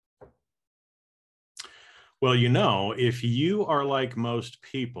Well, if you are like most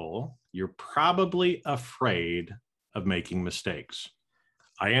people, you're probably afraid of making mistakes.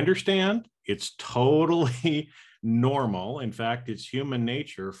 I understand it's totally normal. In fact, it's human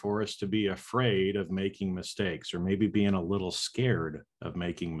nature for us to be afraid of making mistakes or maybe being a little scared of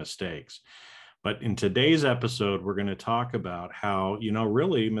making mistakes. But in today's episode, we're going to talk about how,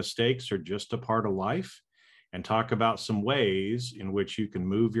 really mistakes are just a part of life and talk about some ways in which you can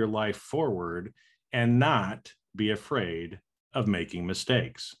move your life forward and not be afraid of making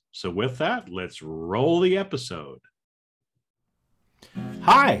mistakes. So, with that, let's roll the episode.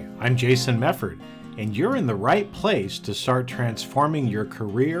 Hi, I'm Jason Mefford, and you're in the right place to start transforming your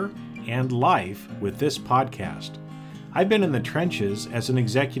career and life with this podcast. I've been in the trenches as an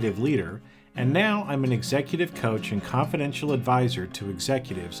executive leader, and now I'm an executive coach and confidential advisor to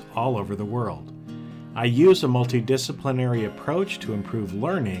executives all over the world. I use a multidisciplinary approach to improve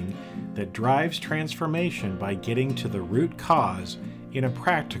learning that drives transformation by getting to the root cause in a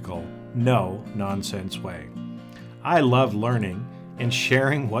practical, no-nonsense way. I love learning and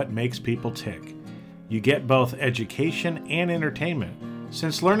sharing what makes people tick. You get both education and entertainment,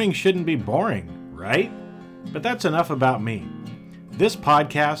 since learning shouldn't be boring, right? But that's enough about me. This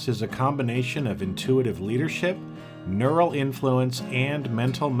podcast is a combination of intuitive leadership, neural influence, and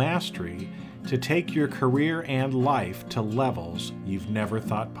mental mastery to take your career and life to levels you've never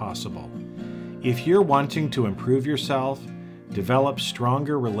thought possible. If you're wanting to improve yourself, develop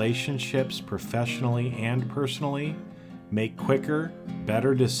stronger relationships professionally and personally, make quicker,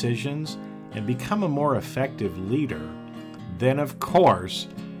 better decisions, and become a more effective leader, then of course,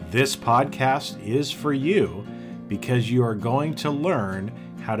 this podcast is for you because you are going to learn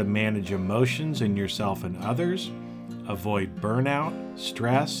how to manage emotions in yourself and others, avoid burnout,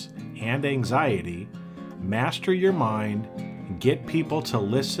 stress, and anxiety, master your mind, get people to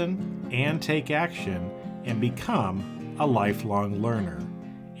listen and take action, and become a lifelong learner.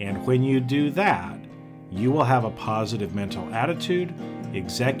 And when you do that, you will have a positive mental attitude,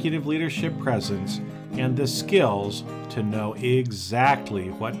 executive leadership presence, and the skills to know exactly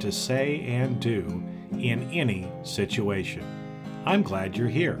what to say and do in any situation. I'm glad you're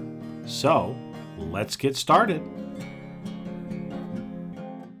here. So, let's get started.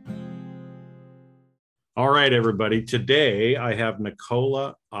 All right, everybody. Today, I have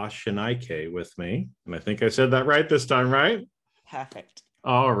Nicola Oshinike with me. And I think I said that right this time, right? Perfect.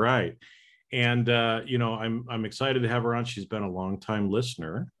 All right. And, I'm excited to have her on. She's been a longtime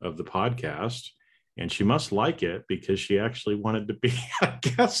listener of the podcast, and she must like it because she actually wanted to be a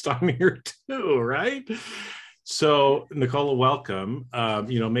guest on here too, right? So, Nicola, welcome.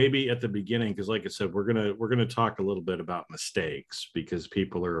 Maybe at the beginning, because like I said, we're gonna talk a little bit about mistakes because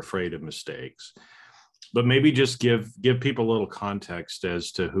people are afraid of mistakes. But maybe just give people a little context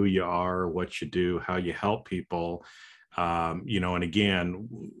as to who you are, what you do, how you help people. And again,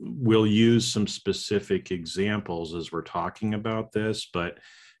 we'll use some specific examples as we're talking about this. But,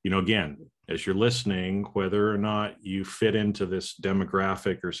 again, as you're listening, whether or not you fit into this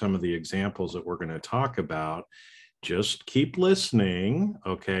demographic or some of the examples that we're going to talk about, just keep listening,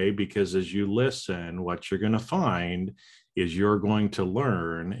 okay? Because as you listen, what you're going to find is you're going to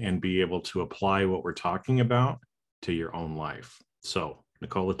learn and be able to apply what we're talking about to your own life. So,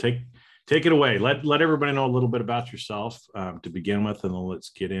 Nicola, take it away. Let everybody know a little bit about yourself to begin with, and then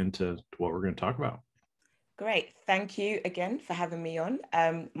let's get into what we're going to talk about. Great. Thank you again for having me on.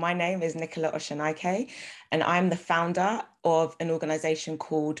 My name is Nicola Oshinike, and I'm the founder of an organization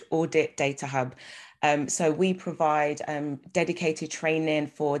called Audit Data Hub. So we provide dedicated training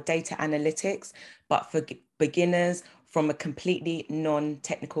for data analytics, but for beginners from a completely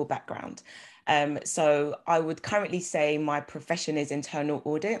non-technical background. So I would currently say my profession is internal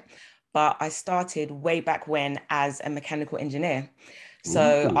audit, but I started way back when as a mechanical engineer.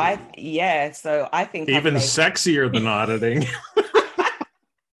 So Ooh. I think even sexier than auditing.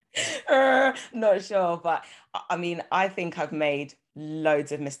 Not sure, but I mean, I think I've made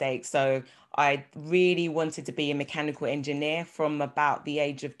loads of mistakes. So I really wanted to be a mechanical engineer from about the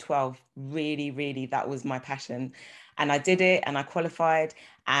age of 12. Really, really, that was my passion. And I did it and I qualified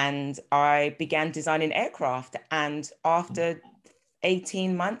and I began designing aircraft. And after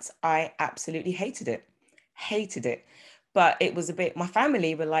 18 months, I absolutely hated it. But it was my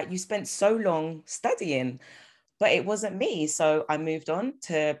family were like, you spent so long studying, but it wasn't me. So I moved on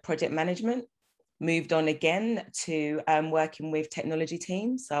to project management, moved on again to working with technology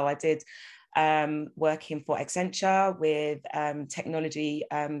teams. So I did working for Accenture with technology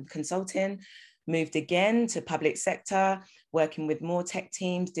consulting, moved again to public sector, working with more tech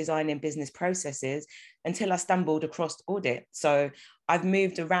teams, designing business processes until I stumbled across audit. So I've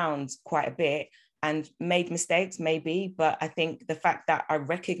moved around quite a bit, and made mistakes, maybe, but I think the fact that I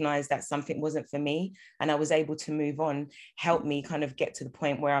recognized that something wasn't for me and I was able to move on helped me kind of get to the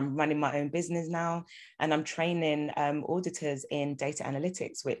point where I'm running my own business now, and I'm training auditors in data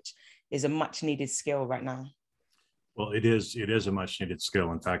analytics, which is a much needed skill right now. Well, it is a much needed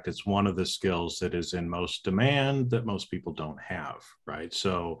skill. In fact, it's one of the skills that is in most demand that most people don't have, right?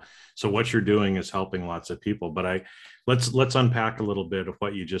 So what you're doing is helping lots of people. But let's unpack a little bit of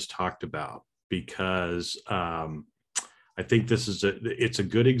what you just talked about, because I think it's a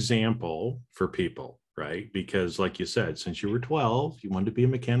good example for people, right? Because like you said, since you were 12, you wanted to be a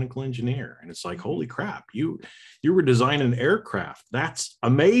mechanical engineer, and it's like, holy crap, you were designing aircraft. That's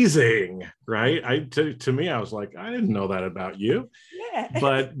amazing, right? To me, I was like, I didn't know that about you. Yeah.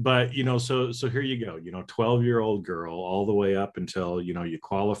 But so here you go, 12-year-old girl, all the way up until, you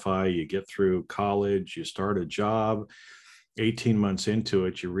qualify, you get through college, you start a job. 18 months into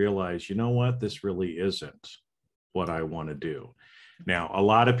it, you realize, you know what, this really isn't what I want to do. Now, a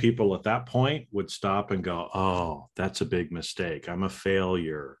lot of people at that point would stop and go, oh, that's a big mistake. I'm a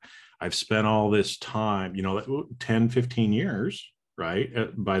failure. I've spent all this time, 10, 15 years, right?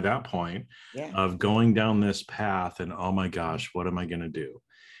 By that point, of going down this path, and oh my gosh, what am I going to do?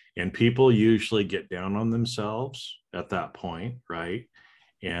 And people usually get down on themselves at that point, right?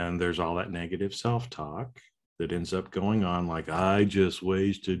 And there's all that negative self-talk that ends up going on, like, I just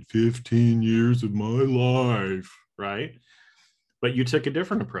wasted 15 years of my life, right? But you took a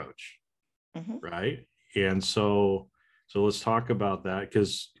different approach, right? And so let's talk about that,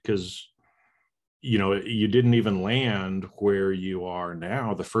 because you didn't even land where you are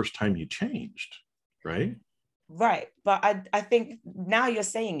now the first time you changed, right? Right. But I think now you're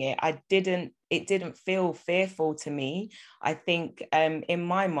saying it, it didn't feel fearful to me. I think in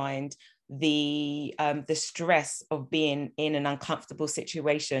my mind, the stress of being in an uncomfortable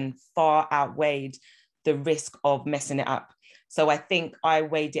situation far outweighed the risk of messing it up. So I think I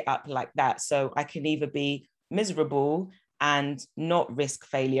weighed it up like that. So I can either be miserable and not risk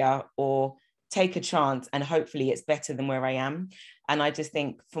failure, or take a chance and hopefully it's better than where I am. And I just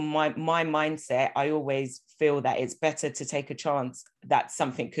think from my mindset, I always feel that it's better to take a chance that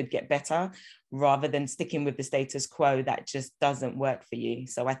something could get better, rather than sticking with the status quo that just doesn't work for you.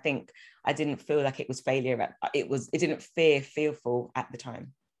 So I think I didn't feel like it was failure. It didn't feel fearful at the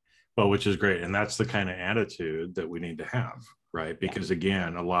time. Well, which is great. And that's the kind of attitude that we need to have, right? Because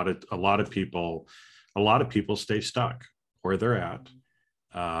again, a lot of people stay stuck where they're at,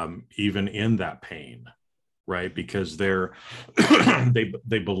 even in that pain, right? Because they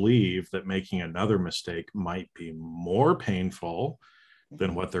believe that making another mistake might be more painful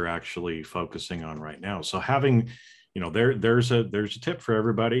than what they're actually focusing on right now. So having, there's a tip for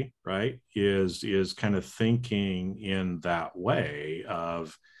everybody, right? Is kind of thinking in that way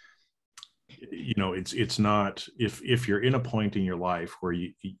of, it's not, if you're in a point in your life where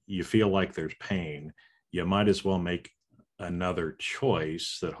you feel like there's pain, you might as well make another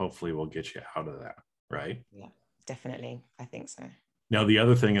choice that hopefully will get you out of that, right? Yeah, definitely. I think so. Now, the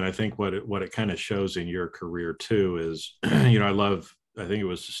other thing, and I think what it kind of shows in your career too, is, I think it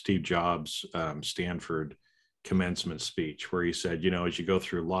was Steve Jobs' Stanford commencement speech, where he said, as you go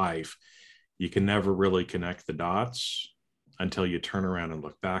through life, you can never really connect the dots until you turn around and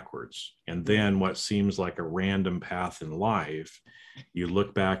look backwards. And then what seems like a random path in life, you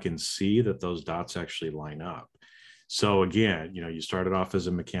look back and see that those dots actually line up. So again, you started off as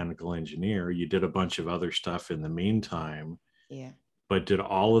a mechanical engineer, you did a bunch of other stuff in the meantime. Yeah. But did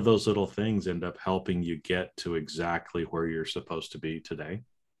all of those little things end up helping you get to exactly where you're supposed to be today?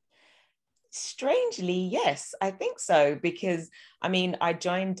 Strangely, yes, I think so. Because I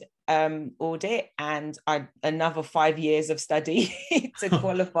joined audit, and another 5 years of study to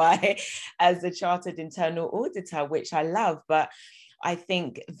qualify as a chartered internal auditor, which I love. But I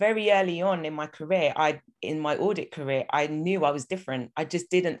think very early on in my career, in my audit career, I knew I was different. I just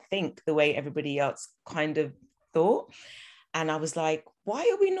didn't think the way everybody else kind of thought. And I was like, why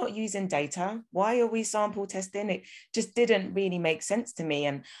are we not using data? Why are we sample testing? It just didn't really make sense to me.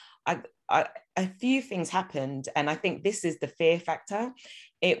 And a few things happened. And I think this is the fear factor.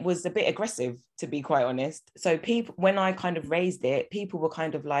 It was a bit aggressive, to be quite honest. So people, when I kind of raised it, people were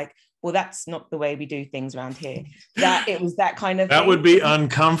kind of like, well, that's not the way we do things around here. That it was that kind of that thing. Would be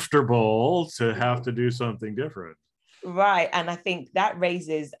uncomfortable to have to do something different. Right. And I think that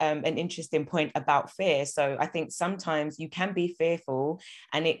raises an interesting point about fear. So I think sometimes you can be fearful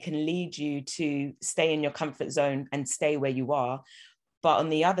and it can lead you to stay in your comfort zone and stay where you are. But on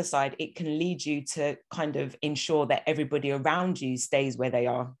the other side, it can lead you to kind of ensure that everybody around you stays where they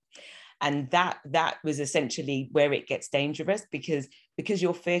are. And that was essentially where it gets dangerous, because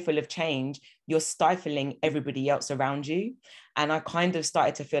you're fearful of change, you're stifling everybody else around you. And I kind of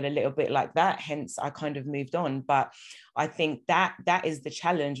started to feel a little bit like that, hence I kind of moved on. But I think that is the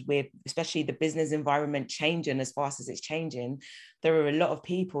challenge with especially the business environment changing as fast as it's changing. There are a lot of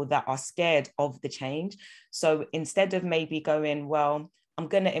people that are scared of the change. So instead of maybe going, well, I'm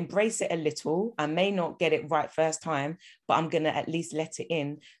going to embrace it a little, I may not get it right first time, but I'm going to at least let it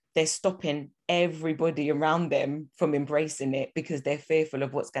in, they're stopping everybody around them from embracing it because they're fearful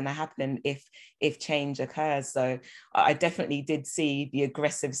of what's going to happen if change occurs. So I definitely did see the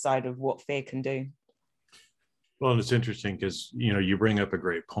aggressive side of what fear can do. Well, and it's interesting because, you know, you bring up a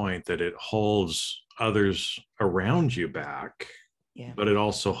great point that it holds others around you back, but it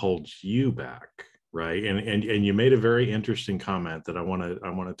also holds you back, right? And you made a very interesting comment that I want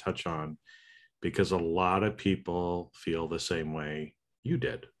to touch on, because a lot of people feel the same way you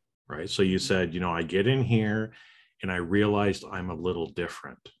did, right? So you said, you know, I get in here and I realized I'm a little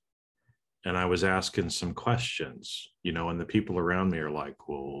different. And I was asking some questions, you know, and the people around me are like,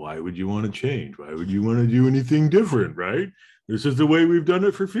 well, why would you want to change? Why would you want to do anything different, right? This is the way we've done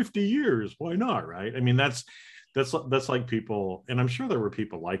it for 50 years. Why not, right? I mean, that's like people, and I'm sure there were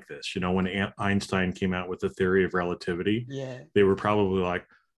people like this, you know, when Einstein came out with the theory of relativity, they were probably like,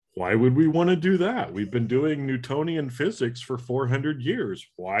 why would we want to do that? We've been doing Newtonian physics for 400 years.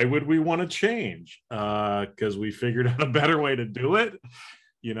 Why would we want to change? Because we figured out a better way to do it.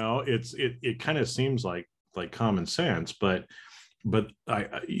 You know, it kind of seems like common sense, but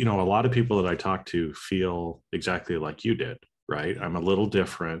I, you know, a lot of people that I talk to feel exactly like you did, right? I'm a little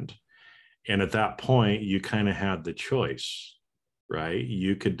different. And at that point, you kind of had the choice, right?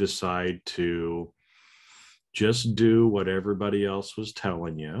 You could decide to just do what everybody else was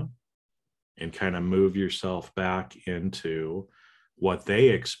telling you and kind of move yourself back into what they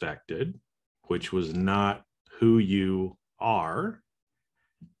expected, which was not who you are.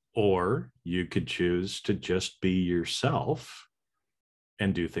 Or you could choose to just be yourself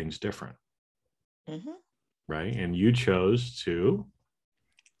and do things different. Right? And you chose to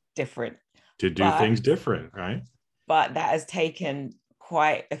do things different, right? But that has taken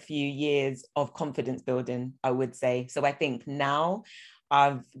quite a few years of confidence building, I would say. So I think now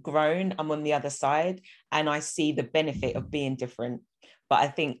I've grown, I'm on the other side, and I see the benefit of being different. But I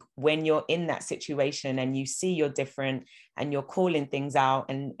think when you're in that situation and you see you're different and you're calling things out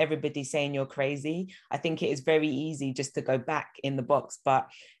and everybody's saying you're crazy, I think it is very easy just to go back in the box. But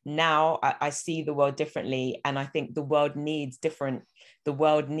now I see the world differently, and I think the world needs different. The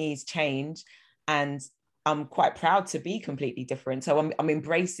world needs change, and I'm quite proud to be completely different. So I'm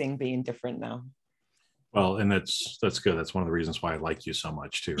embracing being different now. Well, and that's good. That's one of the reasons why I like you so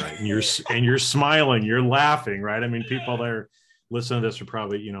much too, right? And you're smiling, you're laughing, right? I mean, people there listening to this are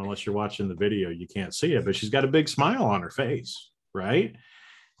probably, you know, unless you're watching the video, you can't see it, but she's got a big smile on her face, right?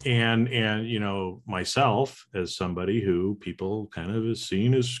 And you know, myself as somebody who people kind of has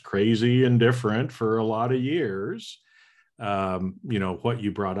seen as crazy and different for a lot of years, you know, what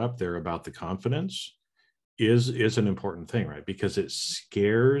you brought up there about the confidence is an important thing, right? Because it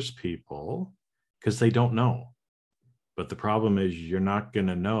scares people because they don't know. But the problem is you're not going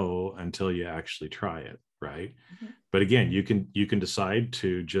to know until you actually try it, right? But again, you can decide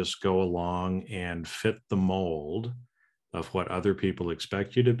to just go along and fit the mold of what other people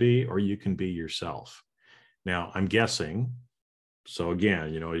expect you to be, or you can be yourself. Now, I'm guessing, so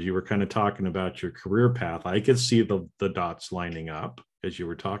again, you know, as you were kind of talking about your career path, I could see the dots lining up as you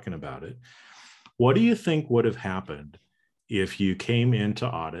were talking about it. What do you think would have happened if you came into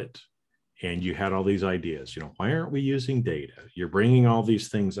audit and you had all these ideas? You know, why aren't we using data? You're bringing all these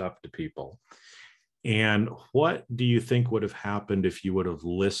things up to people. And what do you think would have happened if you would have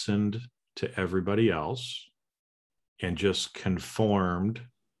listened to everybody else and just conformed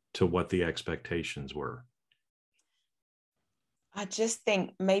to what the expectations were? I just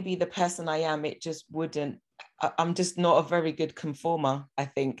think maybe the person I am, it just wouldn't, I'm just not a very good conformer, I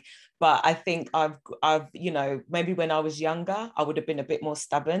think. But I think I've, you know, maybe when I was younger, I would have been a bit more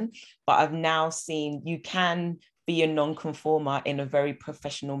stubborn, but I've now seen you can be a non-conformer in a very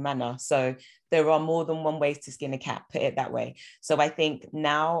professional manner. So there are more than one ways to skin a cat, put it that way. So I think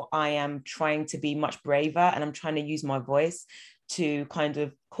now I am trying to be much braver, and I'm trying to use my voice to kind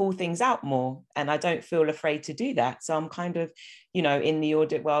of call things out more. And I don't feel afraid to do that. So I'm kind of, you know, in the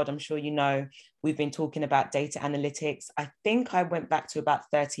audit world, I'm sure you know, we've been talking about data analytics. I think I went back to about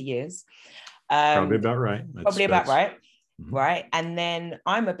 30 years. Probably about right. About right. Mm-hmm. Right. And then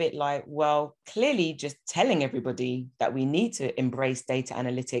I'm a bit like, well, clearly just telling everybody that we need to embrace data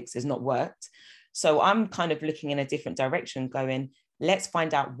analytics has not worked. So I'm kind of looking in a different direction, going, let's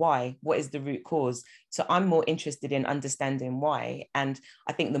find out why. What is the root cause? So I'm more interested in understanding why. And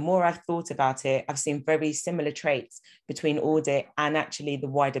I think the more I've thought about it, I've seen very similar traits between audit and actually the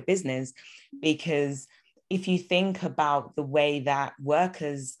wider business. Because if you think about the way that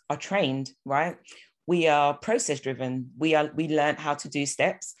workers are trained, right? We are process driven. We learn how to do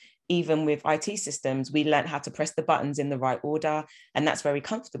steps. Even with IT systems, we learn how to press the buttons in the right order, and that's very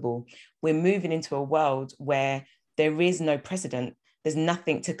comfortable. We're moving into a world where there is no precedent. There's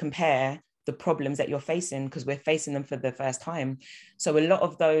nothing to compare the problems that you're facing, because we're facing them for the first time. So a lot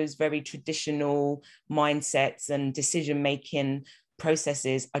of those very traditional mindsets and decision-making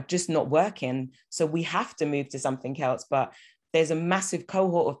processes are just not working. So we have to move to something else. But there's a massive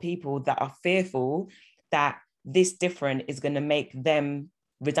cohort of people that are fearful that this different is going to make them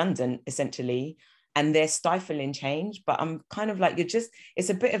redundant, essentially, and they're stifling change. But I'm kind of like, it's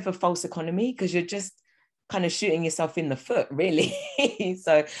a bit of a false economy, because you're just kind of shooting yourself in the foot, really.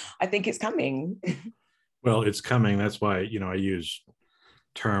 So I think it's coming. Well, it's coming. That's why, I use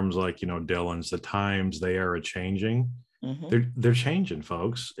terms like, Dylan's, the times, they are changing. Mm-hmm. They're changing,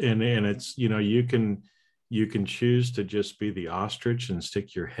 folks. And it's, you can choose to just be the ostrich and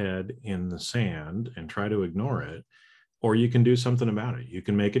stick your head in the sand and try to ignore it, or you can do something about it. You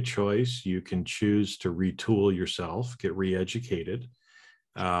can make a choice. You can choose to retool yourself, get re-educated,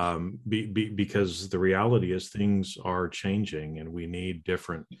 because the reality is things are changing and we need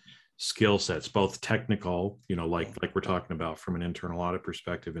different skill sets, both technical, like we're talking about from an internal audit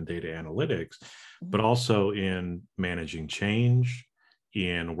perspective and data analytics, but also in managing change,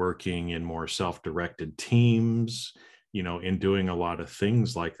 in working in more self-directed teams, in doing a lot of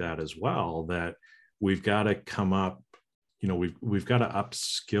things like that as well, that we've got to come up, we've got to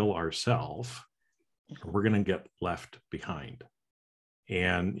upskill ourselves, or we're going to get left behind.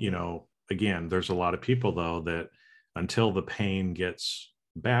 And, again, there's a lot of people, though, that until the pain gets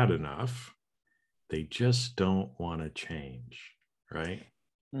bad enough, they just don't want to change, right?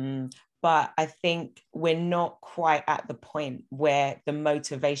 But I think we're not quite at the point where the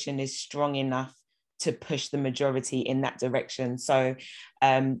motivation is strong enough to push the majority in that direction. So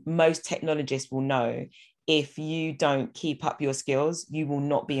most technologists will know, if you don't keep up your skills, you will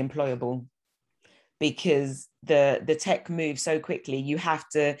not be employable, because the tech moves so quickly. You have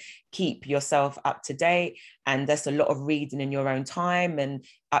to keep yourself up to date, and there's a lot of reading in your own time and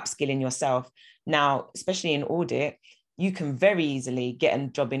upskilling yourself. Now, especially in audit, you can very easily get a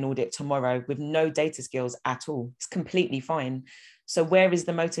job in audit tomorrow with no data skills at all. It's completely fine. So where is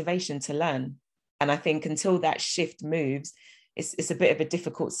the motivation to learn? And I think until that shift moves, it's a bit of a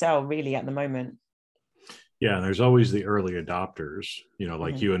difficult sell, really, at the moment. Yeah, and there's always the early adopters,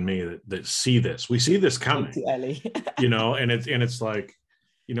 like you and me, that see this. We see this coming, too early. And it's like,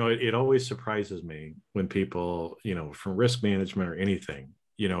 it always surprises me when people, from risk management or anything,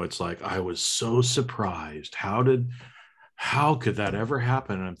 it's like, I was so surprised. How could that ever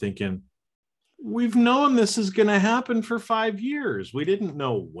happen? And I'm thinking, we've known this is going to happen for 5 years. We didn't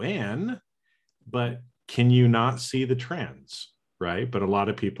know when, but can you not see the trends, right? But a lot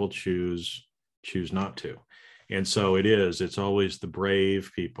of people choose not to. And so it's always the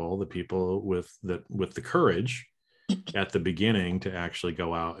brave people, the people with the courage at the beginning to actually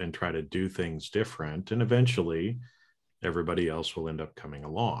go out and try to do things different. And eventually everybody else will end up coming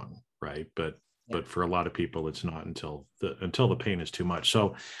along, right? But for a lot of people, it's not until the pain is too much.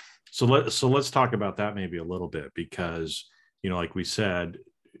 So let's talk about that maybe a little bit, because, like we said,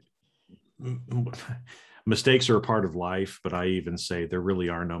 mistakes are a part of life, but I even say there really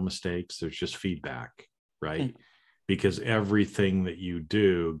are no mistakes. There's just feedback, right? Because everything that you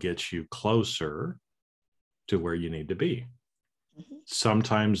do gets you closer to where you need to be.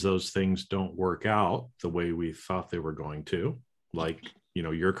 Sometimes those things don't work out the way we thought they were going to, like,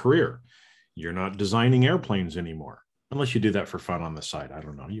 your career. You're not designing airplanes anymore, unless you do that for fun on the side. I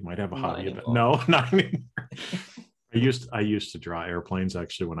don't know. You might have a hobby, but no, not anymore. I used to draw airplanes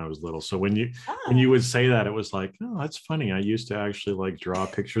actually when I was little. So when you would say that, it was like, oh, that's funny. I used to actually like draw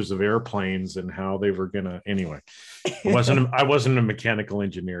pictures of airplanes and how they were gonna. Anyway, I wasn't a mechanical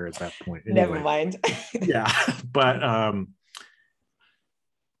engineer at that point. Anyway. Never mind. Yeah, but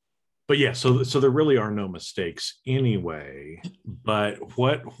yeah. So there really are no mistakes anyway. But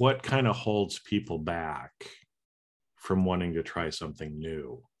what kind of holds people back from wanting to try something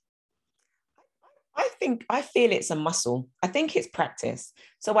new? I feel it's a muscle. I think it's practice.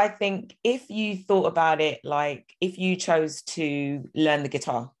 So I think if you thought about it, like if you chose to learn the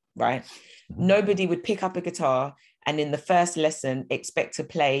guitar, right? Nobody would pick up a guitar and in the first lesson expect to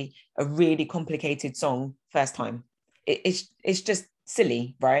play a really complicated song first time. It's just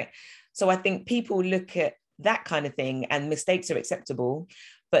silly, right? So I think people look at that kind of thing, and mistakes are acceptable,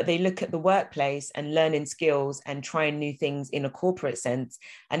 but they look at the workplace and learning skills and trying new things in a corporate sense,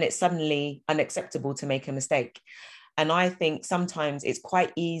 and it's suddenly unacceptable to make a mistake. And I think sometimes it's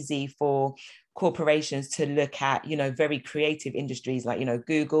quite easy for corporations to look at, very creative industries like,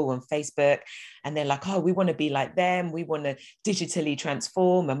 Google and Facebook, and they're like, oh, we want to be like them. We want to digitally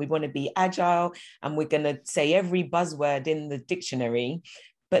transform, and we want to be agile, and we're going to say every buzzword in the dictionary,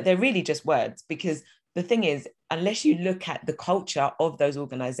 but they're really just words. Because the thing is, unless you look at the culture of those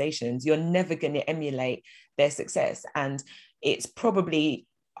organizations, you're never going to emulate their success. And it's probably,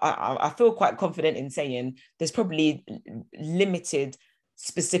 I feel quite confident in saying there's probably limited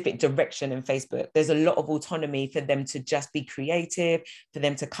specific direction in Facebook. There's a lot of autonomy for them to just be creative, for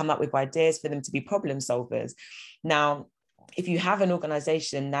them to come up with ideas, for them to be problem solvers. Now, if you have an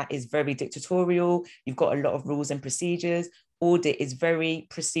organization that is very dictatorial, you've got a lot of rules and procedures, audit is very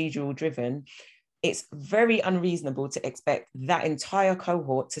procedural driven, it's very unreasonable to expect that entire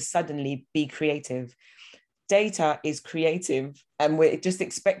cohort to suddenly be creative. Data is creative, and we're just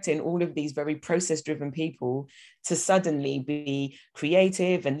expecting all of these very process-driven people to suddenly be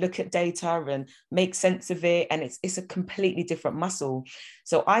creative and look at data and make sense of it. And it's a completely different muscle.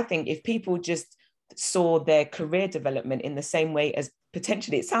 So I think if people just saw their career development in the same way as,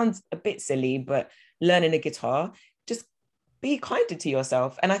 potentially, it sounds a bit silly, but learning a guitar, just be kinder to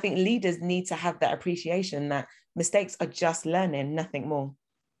yourself. And I think leaders need to have that appreciation that mistakes are just learning, nothing more.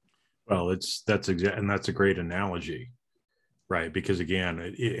 Well, that's a great analogy, right? Because again,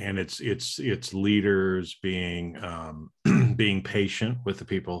 it's leaders being being patient with the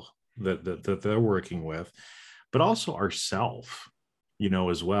people that they're working with, but also ourself,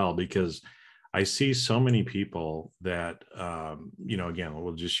 as well. Because I see so many people that, again,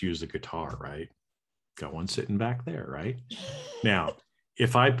 we'll just use the guitar, right? Got one sitting back there, right? Now,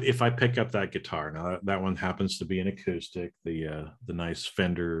 if I pick up that guitar, now that one happens to be an acoustic, the nice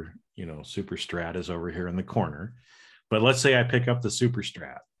Fender, Super Strat is over here in the corner. But let's say I pick up the Super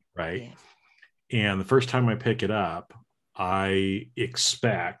Strat, right? Yeah. And the first time I pick it up, I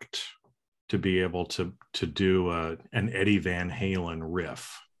expect to be able to do an Eddie Van Halen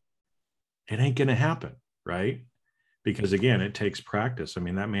riff. It ain't going to happen, right? Because again, it takes practice. I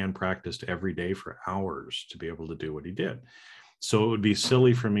mean, that man practiced every day for hours to be able to do what he did. So it would be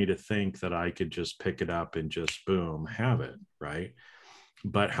silly for me to think that I could just pick it up and just boom, have it, right?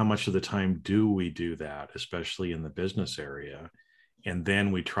 But how much of the time do we do that, especially in the business area? And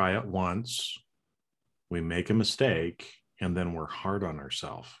then we try it once, we make a mistake, and then we're hard on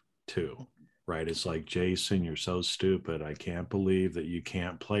ourselves too, right? It's like, Jason, you're so stupid. I can't believe that you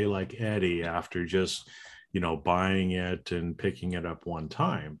can't play like Eddie after just, buying it and picking it up one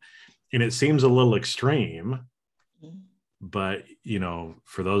time. And it seems a little extreme, but,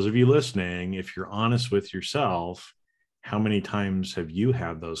 for those of you listening, if you're honest with yourself, how many times have you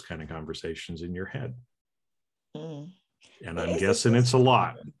had those kind of conversations in your head? And I'm guessing it's a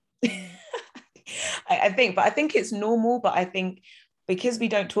lot. I think it's normal, but I think because we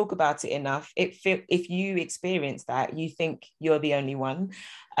don't talk about it enough, if you experience that, you think you're the only one.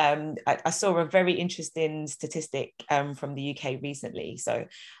 I saw a very interesting statistic from the UK recently. So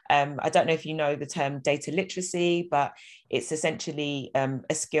I don't know if you know the term data literacy, but it's essentially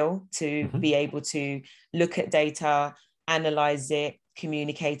a skill to be able to look at data, analyze it,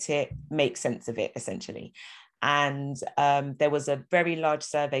 communicate it, make sense of it, essentially. And there was a very large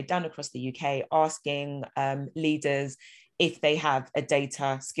survey done across the UK asking leaders if they have a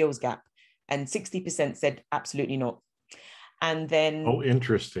data skills gap, and 60% said absolutely not. And then, oh,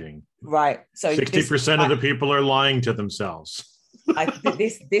 interesting, right? So 60% of the people are lying to themselves.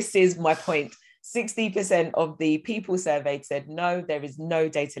 This is my point. 60% of the people surveyed said no, there is no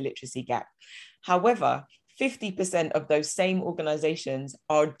data literacy gap. However, 50% of those same organizations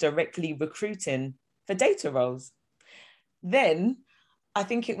are directly recruiting for data roles. Then I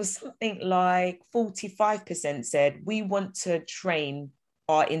think it was something like 45% said, we want to train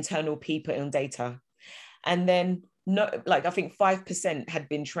our internal people in data. And then I think 5% had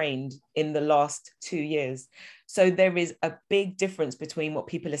been trained in the last 2 years. So there is a big difference between what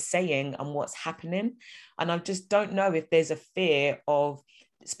people are saying and what's happening. And I just don't know if there's a fear of,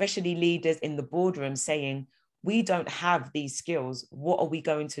 especially leaders in the boardroom, saying, we don't have these skills. What are we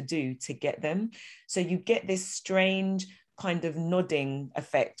going to do to get them? So you get this strange kind of nodding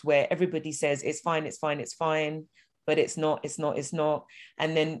effect where everybody says, it's fine, it's fine, it's fine, but it's not, it's not, it's not.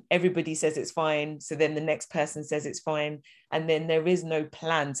 And then everybody says it's fine. So then the next person says it's fine. And then there is no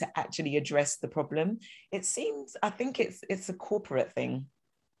plan to actually address the problem. It seems, I think it's a corporate thing.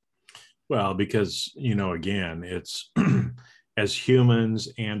 Well, because, again, it's, as humans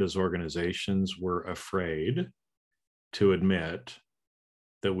and as organizations, we're afraid to admit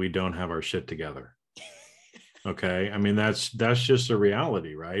that we don't have our shit together. Okay. I mean, that's just a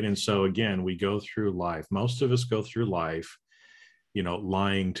reality, right? And so again, we go through life. Most of us go through life,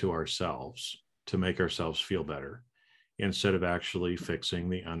 lying to ourselves to make ourselves feel better instead of actually fixing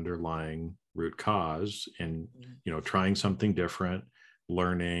the underlying root cause and, trying something different,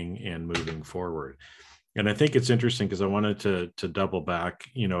 learning and moving forward. And I think it's interesting because I wanted to double back,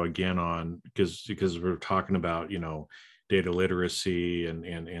 again on because we're talking about, data literacy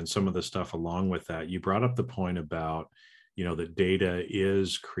and some of the stuff along with that. You brought up the point about, that data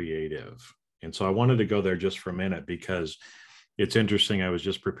is creative. And so I wanted to go there just for a minute because it's interesting. I was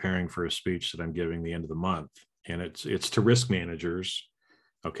just preparing for a speech that I'm giving the end of the month, and it's to risk managers.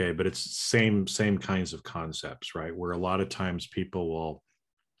 Okay, but it's same kinds of concepts, right? Where a lot of times people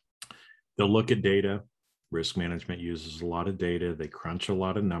they'll look at data. Risk management uses a lot of data. They crunch a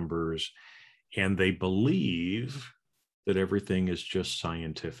lot of numbers, and they believe that everything is just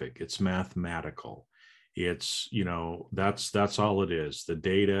scientific. It's mathematical. It's, that's all it is. The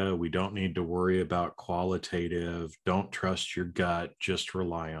data, we don't need to worry about qualitative. Don't trust your gut, just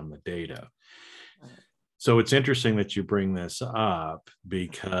rely on the data. So it's interesting that you bring this up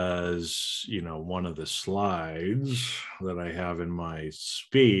because, one of the slides that I have in my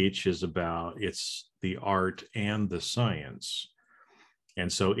speech is about it's the art and the science.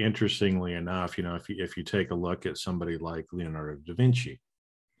 And so interestingly enough, if you take a look at somebody like Leonardo da Vinci,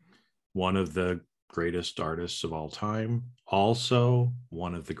 one of the greatest artists of all time, also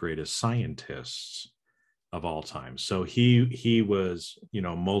one of the greatest scientists of all time. So he was,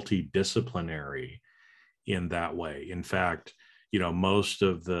 multidisciplinary in that way. In fact, most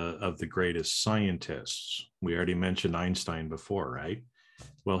of the greatest scientists, we already mentioned Einstein before, right?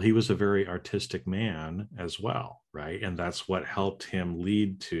 Well, he was a very artistic man as well, right? And that's what helped him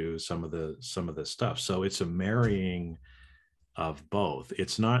lead to some of the stuff. So it's a marrying of both.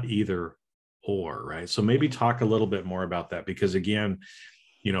 It's not either or, right? So maybe talk a little bit more about that, because again,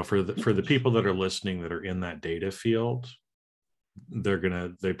 for the people that are listening that are in that data field,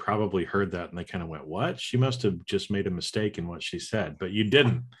 they probably heard that and they kind of went, what? She must have just made a mistake in what she said, but you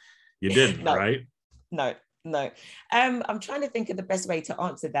didn't, No, right? No. I'm trying to think of the best way to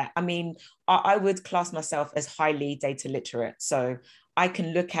answer that. I mean, I would class myself as highly data literate. So I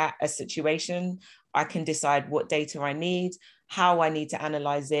can look at a situation, I can decide what data I need, how I need to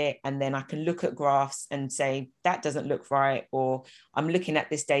analyze it, and then I can look at graphs and say, that doesn't look right, or I'm looking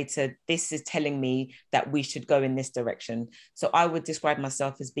at this data, this is telling me that we should go in this direction. So I would describe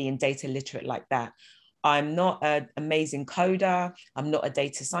myself as being data literate like that. I'm not an amazing coder. I'm not a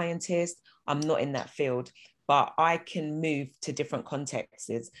data scientist. I'm not in that field, but I can move to different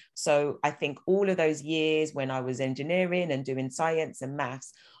contexts. So I think all of those years when I was engineering and doing science and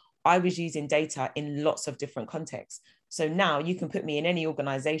maths, I was using data in lots of different contexts. So now you can put me in any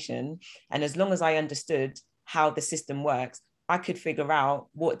organization, and as long as I understood how the system works, I could figure out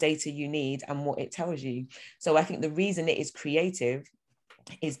what data you need and what it tells you. So I think the reason it is creative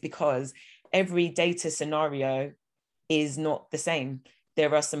is because every data scenario is not the same.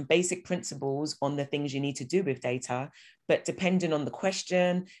 There are some basic principles on the things you need to do with data, but depending on the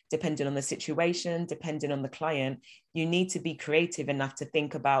question, depending on the situation, depending on the client, you need to be creative enough to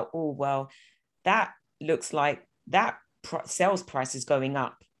think about, oh, well, that looks like that sales price is going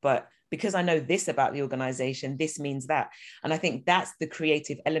up, but because I know this about the organization, this means that. And I think that's the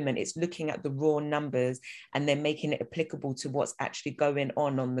creative element. It's looking at the raw numbers and then making it applicable to what's actually going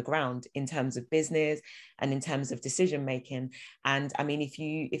on the ground in terms of business and in terms of decision making. And I mean, if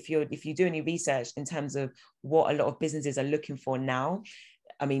you do any research in terms of what a lot of businesses are looking for now,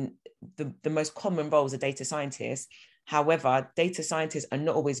 I mean, the most common roles are data scientists. However, data scientists are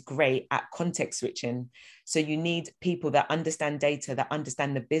not always great at context switching. So you need people that understand data, that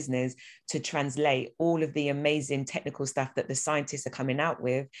understand the business, to translate all of the amazing technical stuff that the scientists are coming out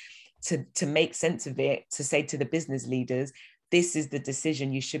with to make sense of it, to say to the business leaders, this is the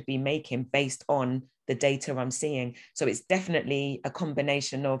decision you should be making based on the data I'm seeing. So it's definitely a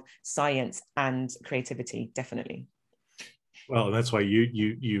combination of science and creativity, definitely. Well, that's why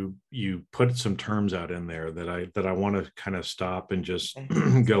you put some terms out in there that I want to kind of stop and just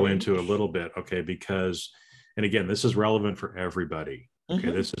go into a little bit, okay? Because, and again, this is relevant for everybody.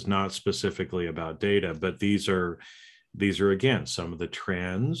 Okay, this is not specifically about data, but these are again some of the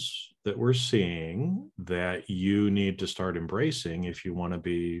trends that we're seeing that you need to start embracing if you want to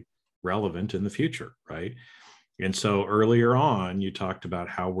be relevant in the future, right? And so earlier on, you talked about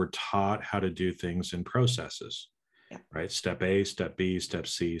how we're taught how to do things in processes. Right? Step A, step B, step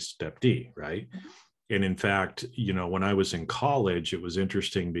C, step D, right? And in fact, when I was in college, it was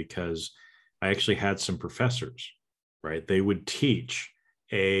interesting because I actually had some professors, right? They would teach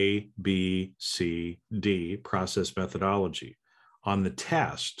A, B, C, D process methodology. On the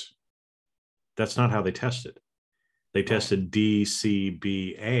test, that's not how they tested. They tested D, C,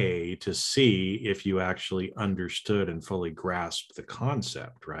 B, A to see if you actually understood and fully grasped the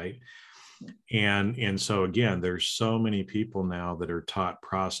concept, right? And so again, there's so many people now that are taught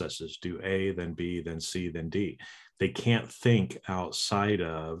processes, do A, then B, then C, then D. They can't think outside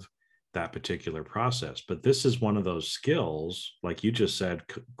of that particular process. But this is one of those skills, like you just said,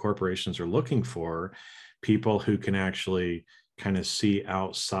 corporations are looking for people who can actually kind of see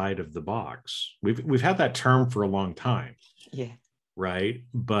outside of the box. We've had that term for a long time. Yeah. Right.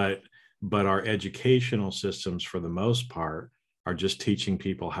 But our educational systems, for the most part, are just teaching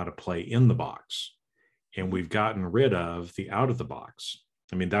people how to play in the box. And we've gotten rid of the out of the box.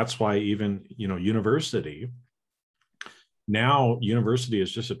 I mean, that's why even, university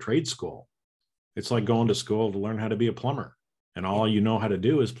is just a trade school. It's like going to school to learn how to be a plumber, and all you know how to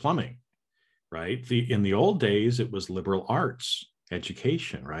do is plumbing, right? In the old days, it was liberal arts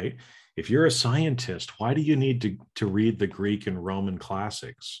education, right? If you're a scientist, why do you need to read the Greek and Roman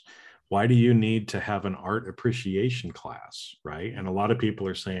classics? Why do you need to have an art appreciation class, right? And a lot of people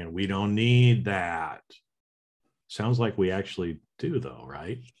are saying, we don't need that. Sounds like we actually do, though,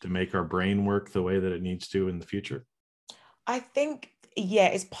 right? To make our brain work the way that it needs to in the future. I think, yeah,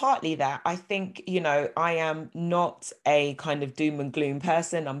 it's partly that. I think, I am not a kind of doom and gloom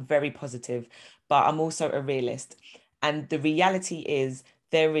person. I'm very positive, but I'm also a realist. And the reality is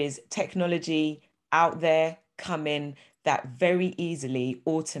there is technology out there coming that very easily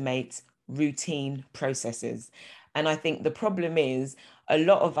automates routine processes. And I think the problem is a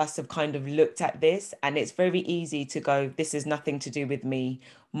lot of us have kind of looked at this, and it's very easy to go, this is nothing to do with me.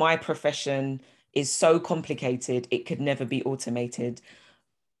 My profession is so complicated, it could never be automated.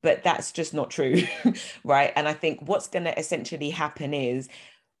 But that's just not true, right? And I think what's going to essentially happen is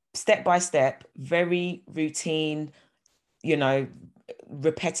step by step, very routine,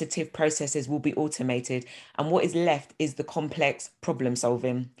 repetitive processes will be automated. And what is left is the complex problem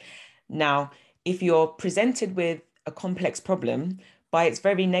solving. Now, if you're presented with a complex problem, by its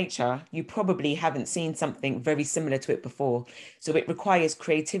very nature, you probably haven't seen something very similar to it before. So it requires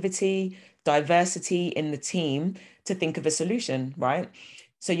creativity, diversity in the team to think of a solution, right?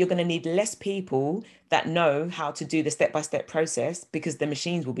 So you're going to need less people that know how to do the step-by-step process because the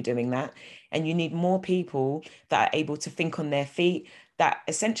machines will be doing that. And you need more people that are able to think on their feet, that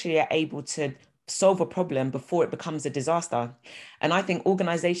essentially are able to solve a problem before it becomes a disaster. And I think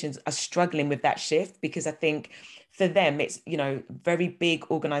organizations are struggling with that shift because I think for them, it's, very big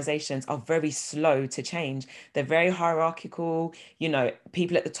organizations are very slow to change. They're very hierarchical,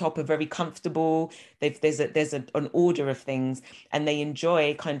 people at the top are very comfortable. There's an order of things, and they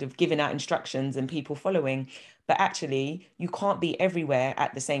enjoy kind of giving out instructions and people following. But actually, you can't be everywhere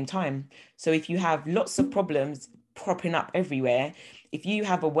at the same time. So if you have lots of problems propping up everywhere, if you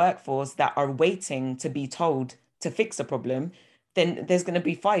have a workforce that are waiting to be told to fix a problem, then there's going to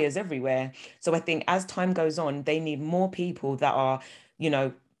be fires everywhere. So I think as time goes on, they need more people that are,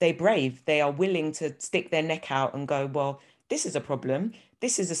 they're brave. They are willing to stick their neck out and go, well, this is a problem.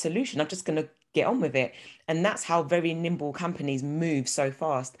 This is a solution. I'm just going to get on with it. And that's how very nimble companies move so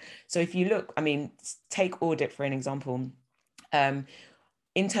fast. So if you look, take audit for an example.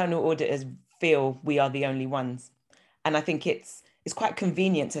 Internal auditors feel we are the only ones. And I think it's quite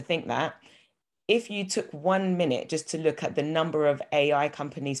convenient to think that if you took 1 minute just to look at the number of AI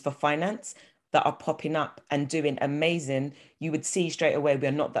companies for finance that are popping up and doing amazing, you would see straight away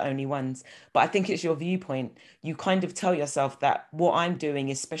we're not the only ones. But I think it's your viewpoint. You kind of tell yourself that what I'm doing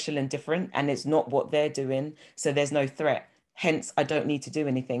is special and different, and it's not what they're doing. So there's no threat. Hence, I don't need to do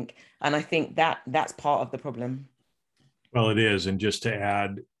anything. And I think that's part of the problem. Well, it is. And just to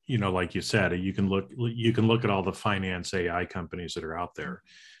add, like you said, you can look at all the finance AI companies that are out there.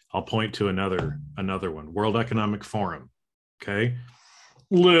 I'll point to another one, World Economic Forum. Okay.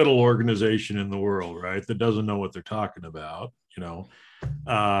 Little organization in the world, right? That doesn't know what they're talking about.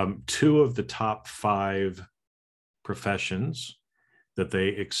 Two of the top 5 professions that they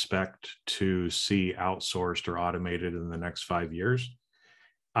expect to see outsourced or automated in the next 5 years,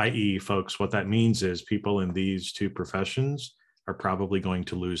 i.e., folks, what that means is people in these 2 professions are probably going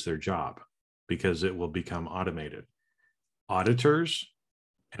to lose their job because it will become automated. Auditors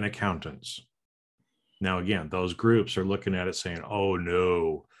and accountants. Now, again, those groups are looking at it saying, oh,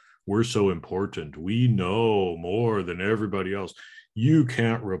 no, we're so important. We know more than everybody else. You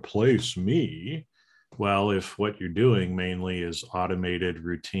can't replace me. Well, if what you're doing mainly is automated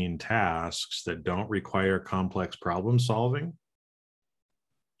routine tasks that don't require complex problem solving,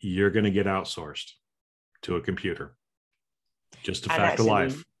 you're going to get outsourced to a computer. Just a And fact of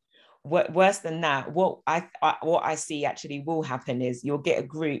life. actually, worse than that, what I see actually will happen is you'll get a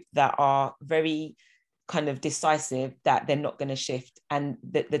group that are very kind of decisive that they're not going to shift, and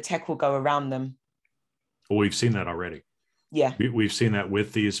the tech will go around them. Well, we've seen that already. Yeah. We've seen that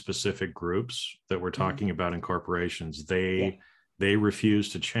with these specific groups that we're talking about in corporations. They refuse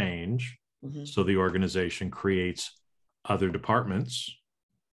to change. So the organization creates other departments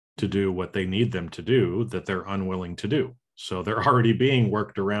to do what they need them to do that they're unwilling to do. So they're already being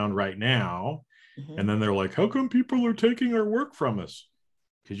worked around right now. And then they're like, how come people are taking our work from us?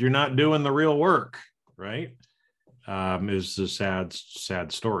 Because you're not doing the real work, right? Is the sad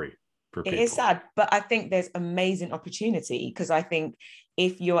story for people. It is sad, but I think there's amazing opportunity, because I think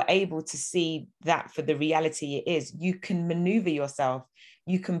if you're able to see that for the reality it is, you can maneuver yourself,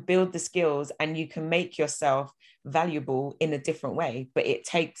 you can build the skills, and you can make yourself valuable in a different way. But it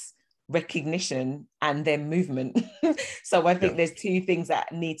takes recognition and then movement. So I think there's two things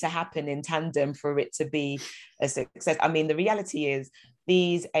that need to happen in tandem for it to be a success. I mean, the reality is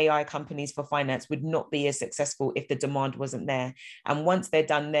these AI companies for finance would not be as successful if the demand wasn't there. And once they're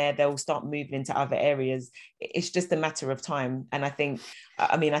done there, they'll start moving into other areas. It's just a matter of time. And I think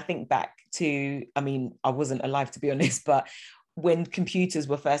back to, I wasn't alive, to be honest, but when computers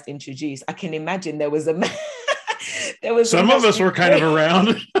were first introduced, I can imagine there was some of us were kind of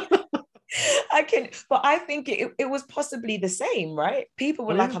around. But I think it was possibly the same, right? People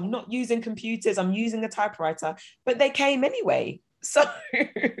were like, I'm not using computers, I'm using a typewriter, but they came anyway. So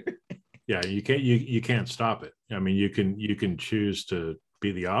yeah, you can't stop it. I mean, you can choose to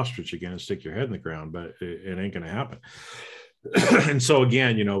be the ostrich again and stick your head in the ground, but it ain't going to happen. And so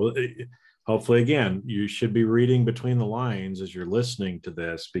again, hopefully, again, you should be reading between the lines as you're listening to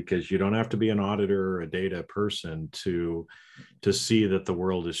this, because you don't have to be an auditor or a data person to see that the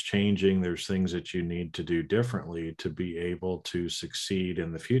world is changing. There's things that you need to do differently to be able to succeed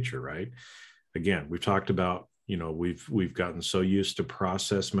in the future, right? Again, we've talked about, we've gotten so used to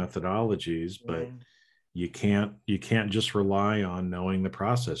process methodologies, but you can't just rely on knowing the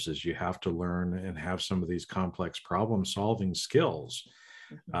processes. You have to learn and have some of these complex problem solving skills.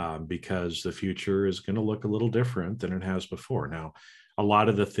 Because the future is going to look a little different than it has before. Now, a lot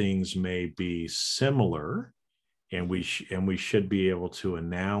of the things may be similar, and we should be able to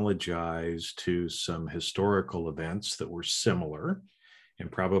analogize to some historical events that were similar and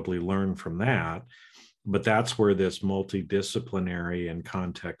probably learn from that. But that's where this multidisciplinary and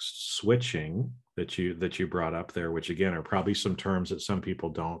context switching that you brought up there, which again are probably some terms that some people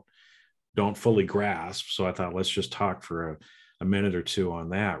don't fully grasp. So I thought, let's just talk for a minute or two on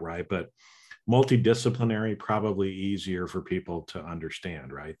that, right? But multidisciplinary, probably easier for people to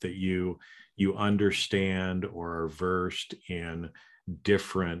understand, right? That you understand or are versed in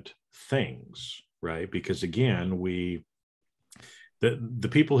different things, right? Because again, the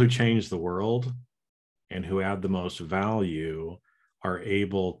people who change the world and who add the most value are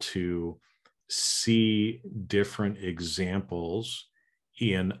able to see different examples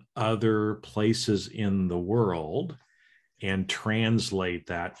in other places in the world and translate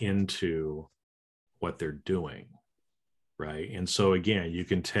that into what they're doing, right? And so again, you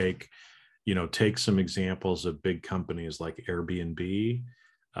can take some examples of big companies like Airbnb,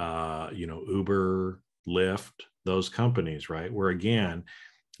 Uber, Lyft, those companies, right? Where again,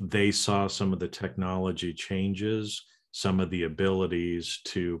 they saw some of the technology changes, some of the abilities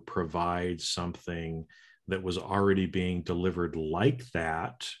to provide something that was already being delivered like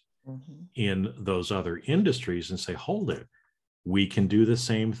that in those other industries, and say, hold it, we can do the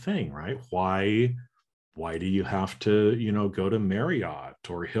same thing, right? Why do you have to, go to Marriott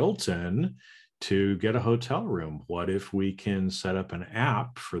or Hilton to get a hotel room? What if we can set up an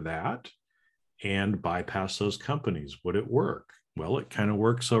app for that and bypass those companies? Would it work? Well, it kind of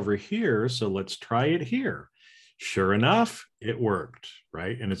works over here, so let's try it here. Sure enough, it worked,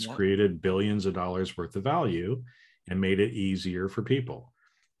 right? And it's created billions of dollars worth of value and made it easier for people.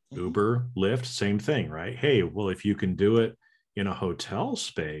 Uber, Lyft, same thing, right? Hey, well, if you can do it in a hotel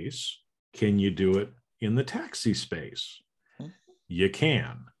space, can you do it in the taxi space? You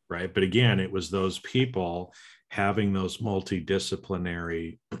can, right? But again, it was those people having those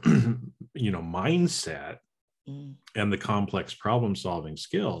multidisciplinary, mindset and the complex problem solving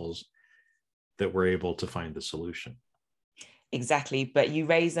skills that were able to find the solution. Exactly. But you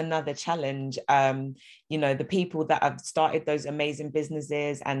raise another challenge. The people that have started those amazing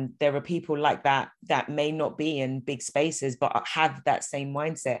businesses, and there are people like that that may not be in big spaces, but have that same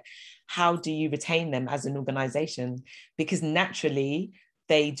mindset. How do you retain them as an organization? Because naturally,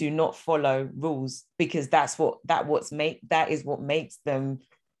 they do not follow rules, because that is what makes them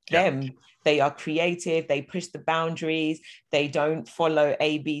them. They are creative, they push the boundaries, they don't follow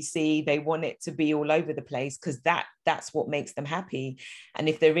ABC, they want it to be all over the place, because that's what makes them happy. And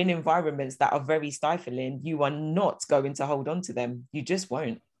if they're in environments that are very stifling, you are not going to hold on to them. You just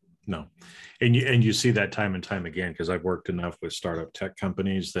won't. No. And you see that time and time again, because I've worked enough with startup tech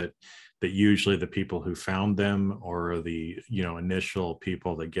companies that usually the people who found them, or the initial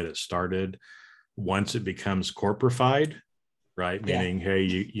people that get it started, once it becomes corporified, right? Yeah. Meaning, hey,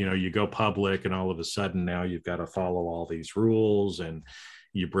 you go public, and all of a sudden now you've got to follow all these rules, and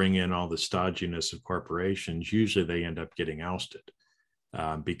you bring in all the stodginess of corporations. Usually they end up getting ousted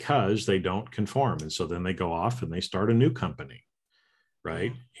because they don't conform. And so then they go off and they start a new company,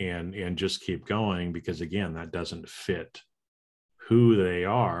 right? And just keep going, because again, that doesn't fit who they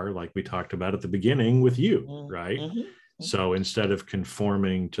are, like we talked about at the beginning with you, right? So instead of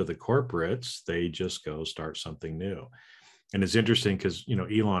conforming to the corporates, they just go start something new. And it's interesting because,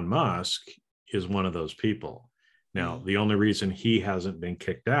 Elon Musk is one of those people. Now, the only reason he hasn't been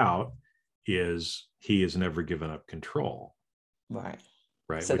kicked out is he has never given up control. Right.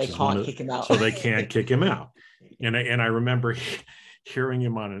 So they can't kick him out. So they can't kick him out. And I remember hearing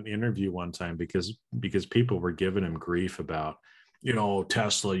him on an interview one time, because people were giving him grief about,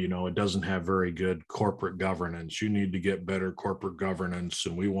 Tesla, it doesn't have very good corporate governance. You need to get better corporate governance.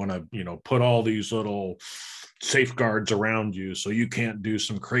 And we want to, put all these little safeguards around you so you can't do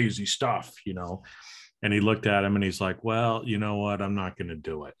some crazy stuff, And he looked at him and he's like, well, you know what? I'm not going to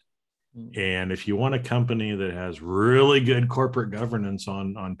do it. And if you want a company that has really good corporate governance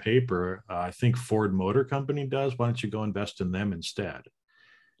on paper, I think Ford Motor Company does. Why don't you go invest in them instead?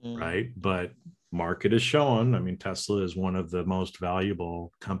 Right. But market is showing, Tesla is one of the most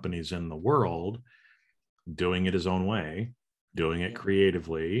valuable companies in the world, doing it his own way, doing it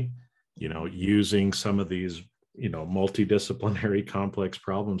creatively, using some of these, multidisciplinary, complex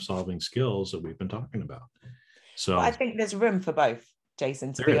problem solving skills that we've been talking about. So I think there's room for both,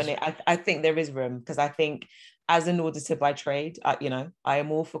 Jason, to be honest. I think there is room, because I think as an auditor by trade, I am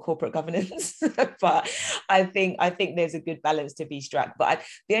all for corporate governance, but I think there's a good balance to be struck. But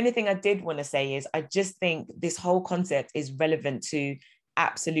the only thing I did want to say is, I just think this whole concept is relevant to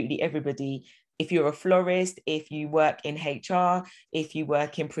absolutely everybody. If you're a florist, if you work in HR, if you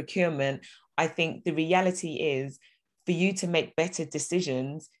work in procurement, I think the reality is, for you to make better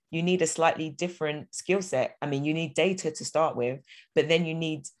decisions, you need a slightly different skill set. You need data to start with, but then you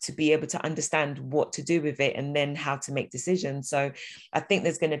need to be able to understand what to do with it, and then how to make decisions. So I think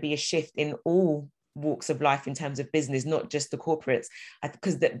there's going to be a shift in all walks of life in terms of business, not just the corporates,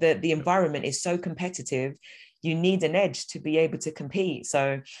 because the environment is so competitive. You need an edge to be able to compete.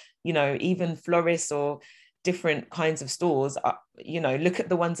 So, even florists or different kinds of stores, look at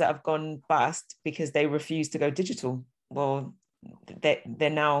the ones that have gone bust because they refuse to go digital. Well, they're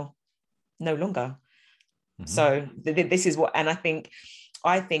now no longer. So this is what, and I think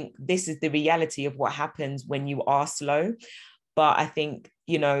this is the reality of what happens when you are slow. But I think,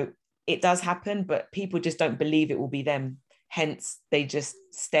 it does happen, but people just don't believe it will be them. Hence, they just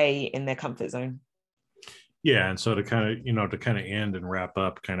stay in their comfort zone. Yeah. And so to kind of end and wrap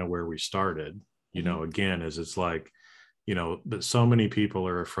up kind of where we started, again, is it's like, but so many people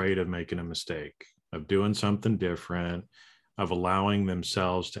are afraid of making a mistake, of doing something different, of allowing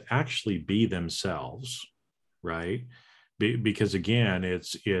themselves to actually be themselves, right? Because again,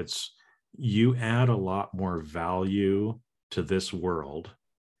 it's you add a lot more value to this world,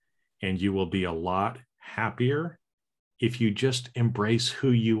 and you will be a lot happier if you just embrace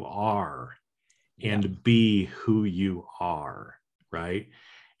who you are and be who you are, right?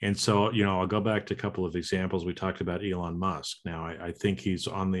 And so, I'll go back to a couple of examples. We talked about Elon Musk. Now, I think he's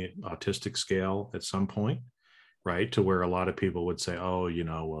on the autistic scale at some point, right? To where a lot of people would say, oh,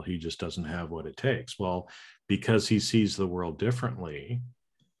 well, he just doesn't have what it takes. Well, because he sees the world differently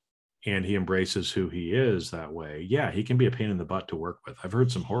and he embraces who he is that way. Yeah, he can be a pain in the butt to work with. I've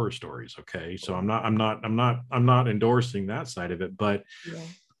heard some horror stories. Okay. So I'm not endorsing that side of it, but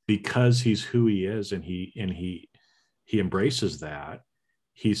because he's who he is, and he embraces that,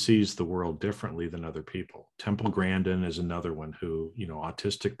 he sees the world differently than other people. Temple Grandin is another one who,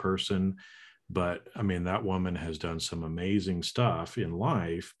 autistic person, but that woman has done some amazing stuff in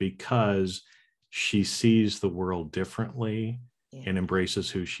life because she sees the world differently and embraces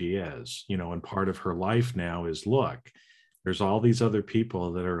who she is, and part of her life now is, look, There's all these other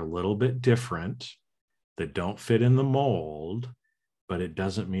people that are a little bit different, that don't fit in the mold, but it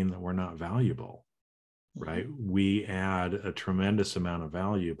doesn't mean that we're not valuable, right? We add a tremendous amount of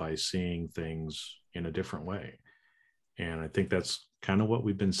value by seeing things in a different way. And I think that's kind of what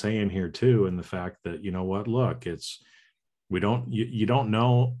we've been saying here too. And the fact that, you know what, look, you don't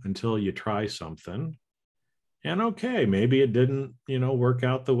know until you try something. And okay, maybe it didn't, work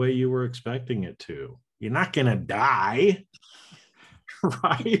out the way you were expecting it to. You're not going to die.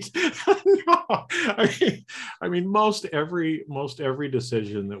 Right. No. I mean, most every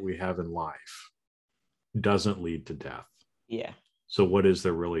decision that we have in life doesn't lead to death. Yeah. So what is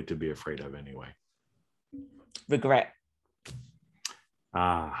there really to be afraid of anyway? Regret.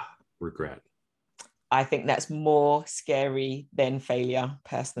 Regret. I think that's more scary than failure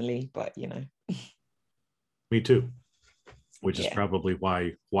personally, but Me too. Which is probably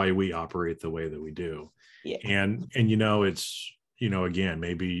why we operate the way that we do. Yeah. And it's, again,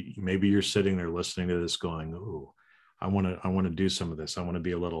 maybe you're sitting there listening to this going, oh, I want to do some of this. I want to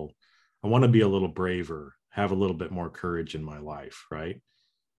be a little braver, have a little bit more courage in my life. Right.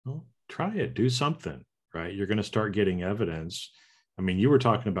 Well, try it, do something, right? You're going to start getting evidence. I mean, you were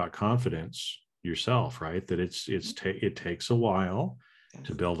talking about confidence yourself, right? That it takes a while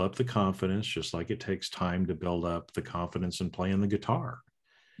to build up the confidence, just like it takes time to build up the confidence in playing the guitar,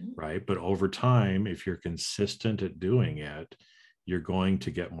 right? But over time, if you're consistent at doing it, you're going to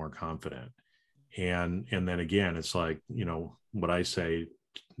get more confident. And then again, it's like, what I say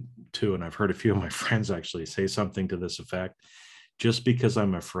too, and I've heard a few of my friends actually say something to this effect: just because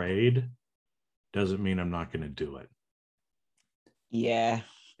I'm afraid doesn't mean I'm not going to do it. Yeah.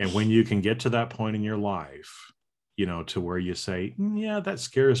 And when you can get to that point in your life, to where you say, yeah, that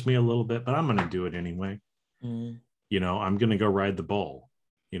scares me a little bit, but I'm going to do it anyway. I'm going to go ride the bull.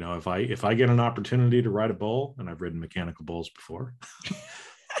 If I get an opportunity to ride a bull, and I've ridden mechanical bulls before,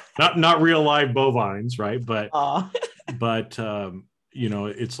 not real live bovines, right? But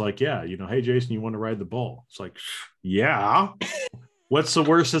it's like, yeah, hey, Jason, you want to ride the bull? It's like, yeah. What's the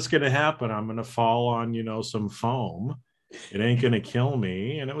worst that's going to happen? I'm going to fall on, some foam. It ain't going to kill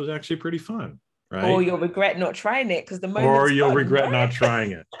me. And it was actually pretty fun. Right? Or you'll regret not trying it because regret not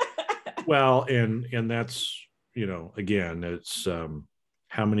trying it. Well, and that's, again, it's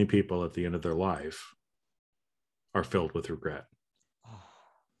how many people at the end of their life are filled with regret.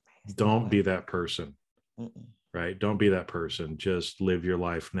 Don't be that person. Right? Don't be that person. Just live your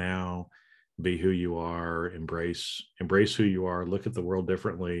life now. Be who you are. Embrace who you are. Look at the world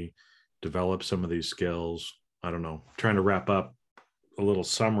differently. Develop some of these skills. I don't know. Trying to wrap up a little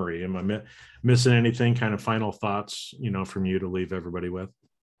summary. Am I missing anything? Kind of final thoughts, from you to leave everybody with?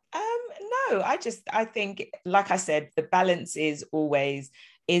 No, I think, like I said, the balance is always,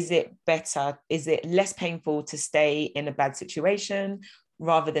 is it less painful to stay in a bad situation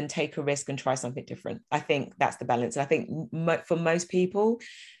rather than take a risk and try something different? I think that's the balance. I think for most people,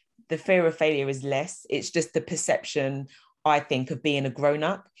 the fear of failure is less. It's just the perception, I think, of being a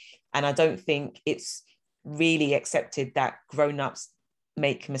grown-up. And I don't think it's really accepted that grown-ups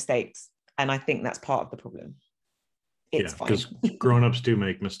make mistakes. And I think that's part of the problem. It's fine. Because grown-ups do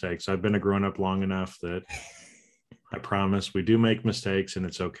make mistakes. I've been a grown-up long enough that I promise we do make mistakes, and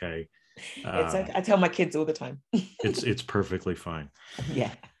it's okay. It's okay. I tell my kids all the time. it's perfectly fine.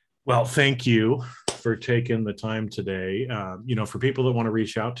 Yeah. Well, thank you for taking the time today. For people that want to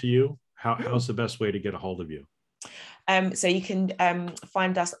reach out to you, how's the best way to get a hold of you? So you can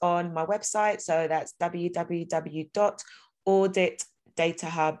find us on my website. So that's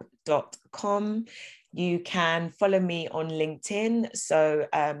www.auditdatahub.com. You can follow me on LinkedIn. So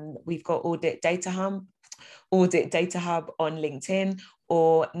we've got Audit Data Hub on LinkedIn,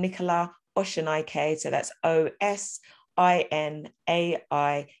 or Nicola Osinaike. So that's OSINAIKE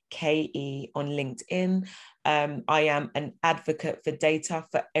on LinkedIn. I am an advocate for data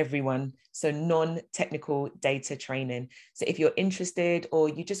for everyone. So non-technical data training. So if you're interested, or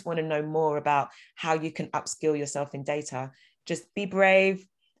you just want to know more about how you can upskill yourself in data, just be brave,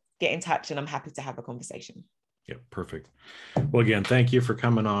 get in touch, and I'm happy to have a conversation. Yeah, perfect. Well, again, thank you for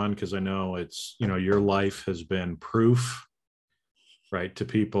coming on, because I know it's, your life has been proof, right, to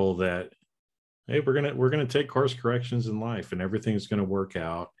people that, hey, we're gonna take course corrections in life, and everything's going to work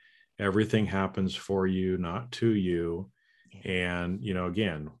out. Everything happens for you, not to you. And,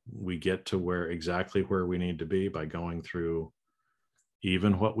 again, we get to exactly where we need to be by going through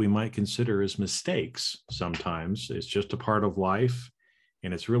even what we might consider as mistakes. Sometimes it's just a part of life,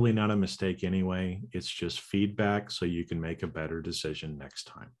 and it's really not a mistake anyway. It's just feedback so you can make a better decision next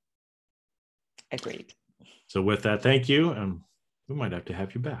time. Agreed. So with that, thank you. We might have to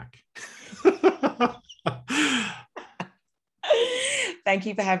have you back. Thank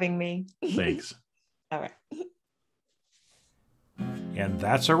you for having me. Thanks. All right. And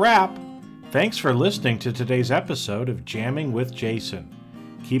that's a wrap. Thanks for listening to today's episode of Jamming with Jason.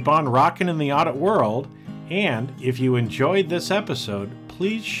 Keep on rocking in the audit world, and if you enjoyed this episode,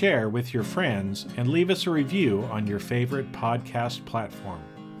 please share with your friends and leave us a review on your favorite podcast platform.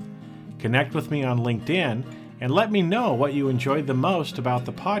 Connect with me on LinkedIn and let me know what you enjoyed the most about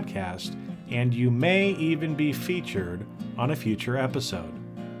the podcast, and you may even be featured on a future episode.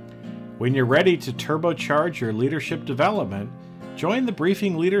 When you're ready to turbocharge your leadership development, join the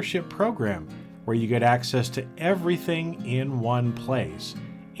Briefing Leadership Program, where you get access to everything in one place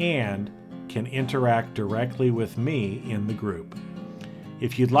and can interact directly with me in the group.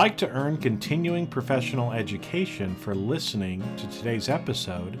 If you'd like to earn continuing professional education for listening to today's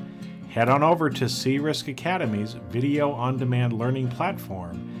episode, head on over to CRISC Academy's video on-demand learning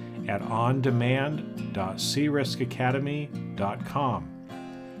platform at ondemand.criscacademy.com.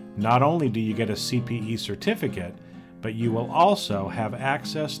 Not only do you get a CPE certificate, but you will also have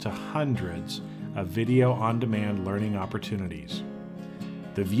access to hundreds of video on-demand learning opportunities.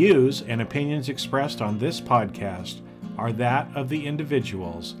 The views and opinions expressed on this podcast are that of the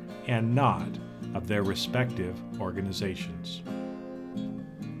individuals and not of their respective organizations.